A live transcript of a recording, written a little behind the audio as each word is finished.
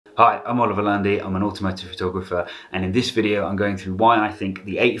Hi, I'm Oliver Landy, I'm an automotive photographer, and in this video I'm going through why I think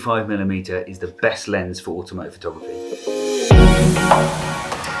the 85mm is the best lens for automotive photography.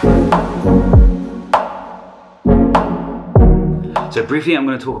 So briefly I'm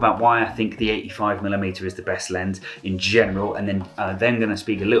going to talk about why I think the 85mm is the best lens in general, and then going to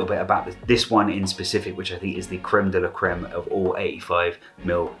speak a little bit about this one in specific, which I think is the creme de la creme of all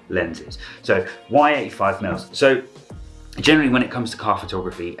 85mm lenses. So why 85mm? So generally when it comes to car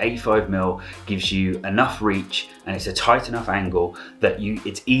photography, 85mm gives you enough reach and it's a tight enough angle that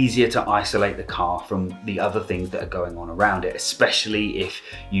it's easier to isolate the car from the other things that are going on around it, especially if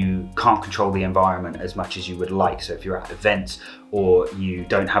you can't control the environment as much as you would like. So if you're at events or you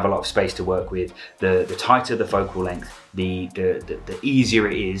don't have a lot of space to work with, the tighter the focal length, the easier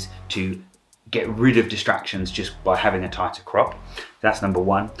it is to get rid of distractions just by having a tighter crop. That's number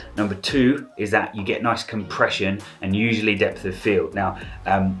one. Number two is that you get nice compression and usually depth of field. Now,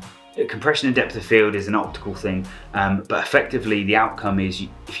 compression and depth of field is an optical thing, but effectively the outcome is,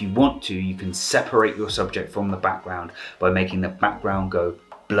 if you want to, you can separate your subject from the background by making the background go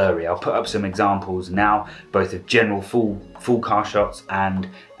blurry. I'll put up some examples now, both of general full car shots and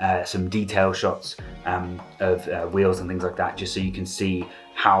some detail shots of wheels and things like that, just so you can see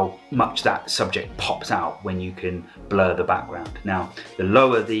how much that subject pops out when you can blur the background. Now, the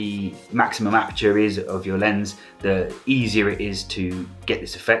lower the maximum aperture is of your lens, the easier it is to get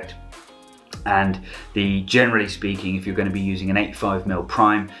this effect. And generally speaking, if you're going to be using an 85mm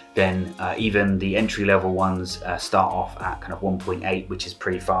prime, then even the entry-level ones start off at kind of 1.8, which is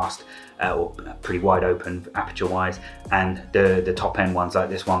pretty fast or pretty wide open aperture-wise, and the top-end ones like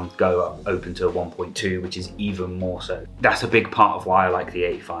this one go up open to 1.2, which is even more so. That's a big part of why I like the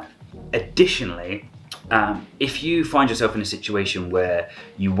 85. Additionally, if you find yourself in a situation where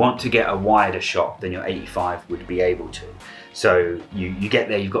you want to get a wider shot than your 85 would be able to, so you get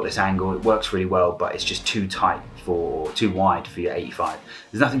there, you've got this angle, it works really well, but it's just too wide for your 85.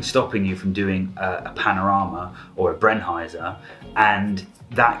 There's nothing stopping you from doing a panorama or a Brennheiser, and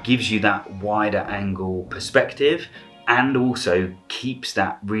that gives you that wider angle perspective and also keeps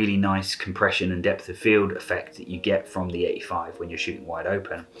that really nice compression and depth of field effect that you get from the 85 when you're shooting wide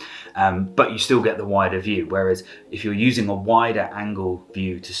open. But you still get the wider view, whereas if you're using a wider angle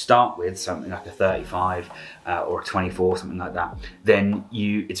view to start with, something like a 35 or a 24, something like that, then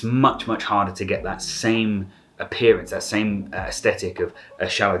it's much harder to get that same appearance, that same aesthetic of a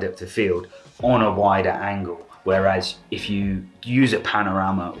shallow depth of field on a wider angle. Whereas if you use a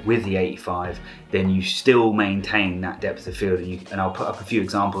panorama with the 85, then you still maintain that depth of field, and I'll put up a few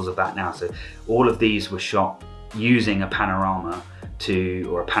examples of that now. So all of these were shot using a panorama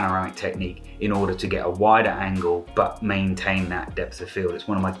or a panoramic technique in order to get a wider angle but maintain that depth of field. It's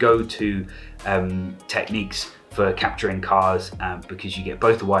one of my go-to techniques for capturing cars because you get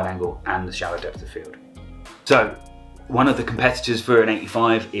both the wide angle and the shallow depth of field. So one of the competitors for an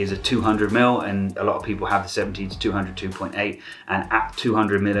 85 is a 200mm, and a lot of people have the 70 to 200 2.8, and at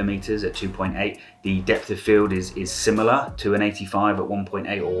 200mm at 2.8 the depth of field is similar to an 85 at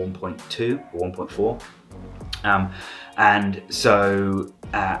 1.8 or 1.2 or 1.4, and so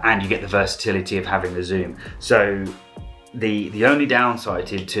and you get the versatility of having the zoom. So the only downside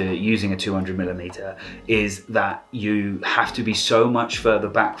to using a 200mm is that you have to be so much further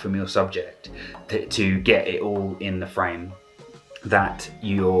back from your subject to get it all in the frame that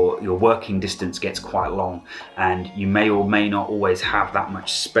your working distance gets quite long, and you may or may not always have that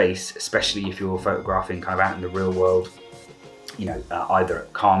much space, especially if you're photographing kind of out in the real world, you know, either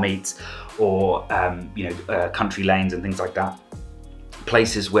at car meets or country lanes and things like that.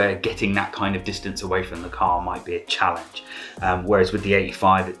 Places where getting that kind of distance away from the car might be a challenge, whereas with the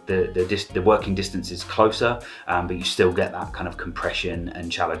 85 the working distance is closer, but you still get that kind of compression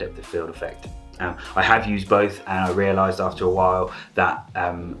and shallow depth of field effect. I have used both, and I realised after a while that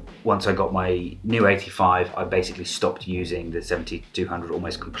once I got my new 85 I basically stopped using the 70-200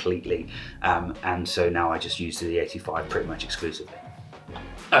 almost completely, and so now I just use the 85 pretty much exclusively.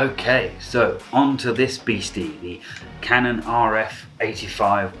 Okay, so on to this beastie, the Canon RF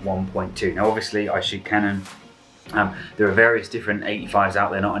 85 1.2. Now obviously I shoot Canon. There are various different 85s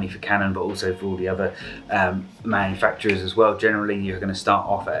out there, not only for Canon but also for all the other manufacturers as well. Generally you're going to start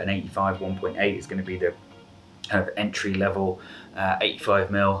off at an 85 1.8. It's going to be the kind of entry level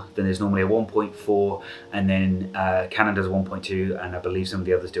 85mm. Then there's normally a 1.4, and then Canon does a 1.2, and I believe some of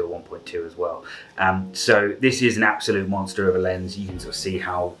the others do a 1.2 as well. So this is an absolute monster of a lens. You can sort of see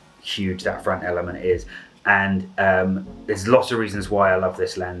how huge that front element is, and there's lots of reasons why I love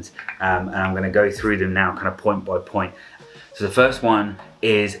this lens, and I'm going to go through them now kind of point by point. So the first one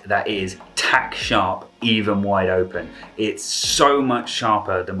is that it is tack sharp even wide open. It's so much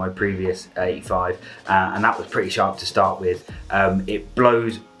sharper than my previous 85, and that was pretty sharp to start with. It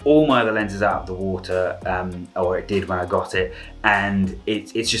blows all my other lenses out of the water, or it did when I got it, and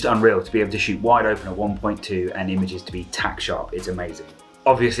it's just unreal to be able to shoot wide open at 1.2 and images to be tack sharp. It's amazing.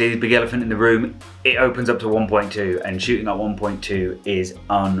 Obviously, the big elephant in the room, it opens up to 1.2, and shooting at 1.2 is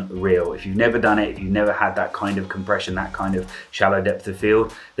unreal. If you've never done it, if you've never had that kind of compression, that kind of shallow depth of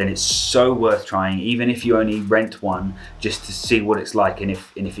field, then it's so worth trying, even if you only rent one, just to see what it's like, and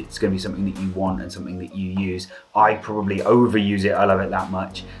if it's going to be something that you want and something that you use. I probably overuse it. I love it that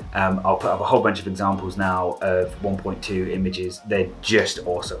much. I'll put up a whole bunch of examples now of 1.2 images. They're just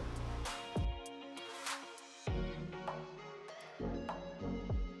awesome.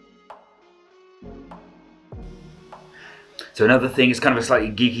 So another thing is kind of a slightly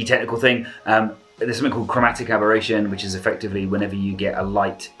geeky technical thing. There's something called chromatic aberration, which is effectively whenever you get a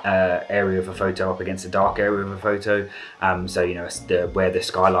light area of a photo up against a dark area of a photo. So you know, where the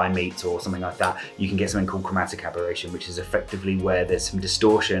skyline meets or something like that, you can get something called chromatic aberration, which is effectively where there's some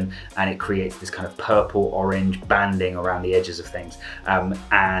distortion and it creates this kind of purple orange banding around the edges of things.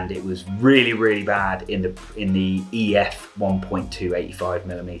 And it was really, really bad in the EF 1.2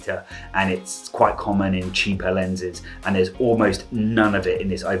 85mm, and it's quite common in cheaper lenses, and there's almost none of it in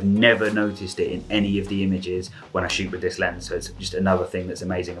this. I've never noticed it in any of the images when I shoot with this lens, so it's just another thing that's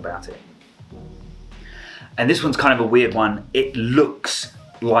amazing about it. And this one's kind of a weird one. It looks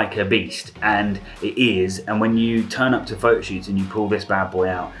like a beast, and it is, and when you turn up to photo shoots and you pull this bad boy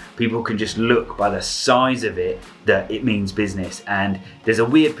out, people can just look by the size of it that it means business. And there's a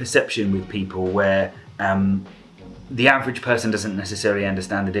weird perception with people where the average person doesn't necessarily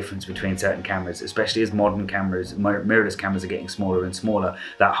understand the difference between certain cameras, especially as modern cameras, mirrorless cameras are getting smaller and smaller.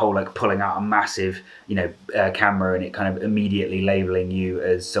 That whole like pulling out a massive, you know, camera and it kind of immediately labeling you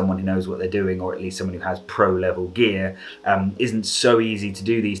as someone who knows what they're doing, or at least someone who has pro level gear, isn't so easy to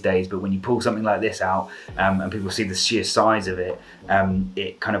do these days. But when you pull something like this out and people see the sheer size of it,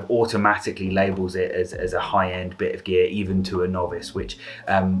 it kind of automatically labels it as a high-end bit of gear, even to a novice, which,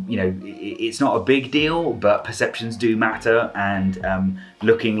 you know, it's not a big deal, but perceptions do matter, and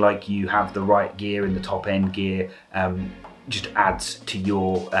looking like you have the right gear in the top end gear just adds to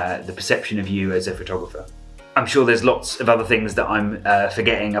your the perception of you as a photographer. I'm sure there's lots of other things that I'm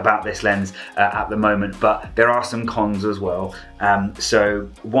forgetting about this lens at the moment, but there are some cons as well. So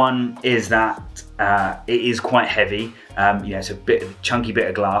one is that it is quite heavy. You know, it's a chunky bit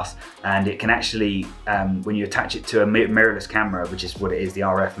of glass, and it can actually, when you attach it to a mirrorless camera, which is what it is, the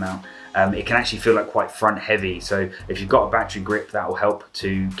RF mount, it can actually feel like quite front heavy. So if you've got a battery grip, that will help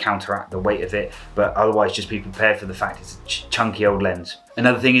to counteract the weight of it, but otherwise just be prepared for the fact it's a chunky old lens.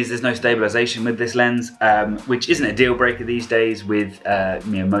 Another thing is there's no stabilization with this lens, which isn't a deal breaker these days, with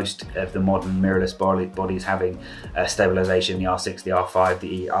you know, most of the modern mirrorless bodies having stabilization, the R6, the R5,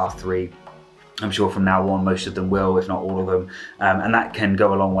 the R3. I'm sure from now on most of them will, if not all of them, and that can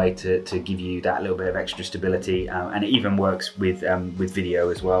go a long way to give you that little bit of extra stability, and it even works with video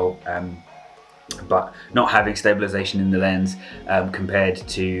as well. But not having stabilization in the lens compared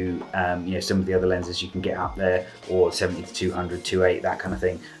to you know, some of the other lenses you can get out there, or 70 to 200, 2.8, that kind of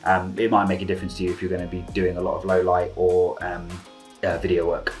thing, it might make a difference to you if you're going to be doing a lot of low light or video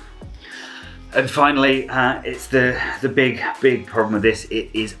work. And finally, it's the big problem with this. It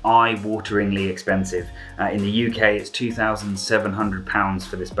is eye-wateringly expensive. In the UK, it's £2,700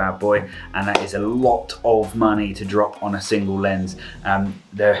 for this bad boy, and that is a lot of money to drop on a single lens.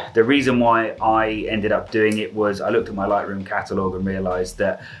 The reason why I ended up doing it was I looked at my Lightroom catalogue and realised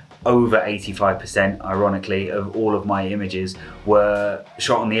that over 85%, ironically, of all of my images were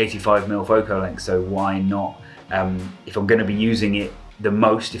shot on the 85mm focal length. So why not, if I'm going to be using it the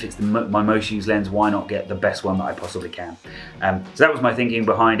most, if it's my most used lens, why not get the best one that I possibly can? So that was my thinking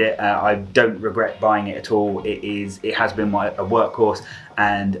behind it. I don't regret buying it at all. It has been a workhorse,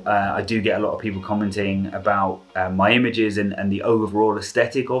 and I do get a lot of people commenting about my images and the overall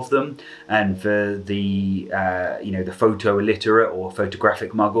aesthetic of them. And for the you know, the photo illiterate or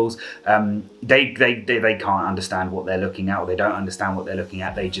photographic muggles, they can't understand what they're looking at, or they don't understand what they're looking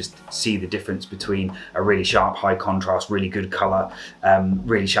at. They just see the difference between a really sharp, high contrast, really good color,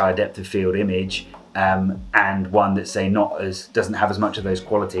 really shallow depth of field image, and one that, say, doesn't have as much of those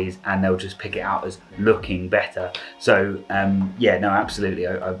qualities, and they'll just pick it out as looking better. So yeah, no, absolutely,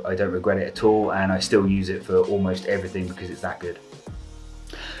 I don't regret it at all, and I still use it for almost everything because it's that good.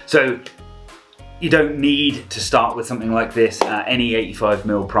 So you don't need to start with something like this. Any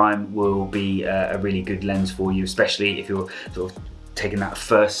 85mm prime will be a really good lens for you, especially if you're sort of taking that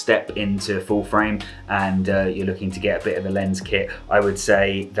first step into full frame and you're looking to get a bit of a lens kit. I would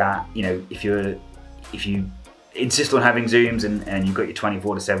say that, you know, if you're if you insist on having zooms and you've got your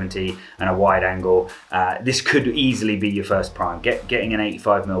 24-70 and a wide angle, this could easily be your first prime. Getting an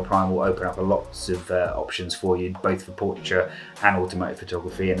 85mm prime will open up lots of options for you, both for portraiture and automotive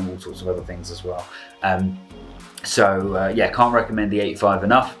photography and all sorts of other things as well. Yeah, can't recommend the 85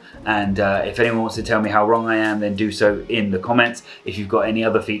 enough. And if anyone wants to tell me how wrong I am, then do so in the comments. If you've got any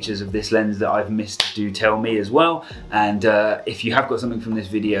other features of this lens that I've missed, do tell me as well. And if you have got something from this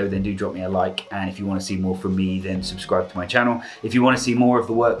video, then do drop me a like. And if you want to see more from me, then subscribe to my channel. If you want to see more of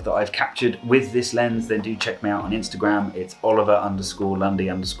the work that I've captured with this lens, then do check me out on Instagram. It's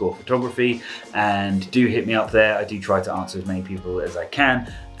Oliver_Lundy_photography. And do hit me up there. I do try to answer as many people as I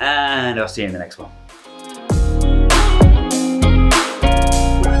can. And I'll see you in the next one.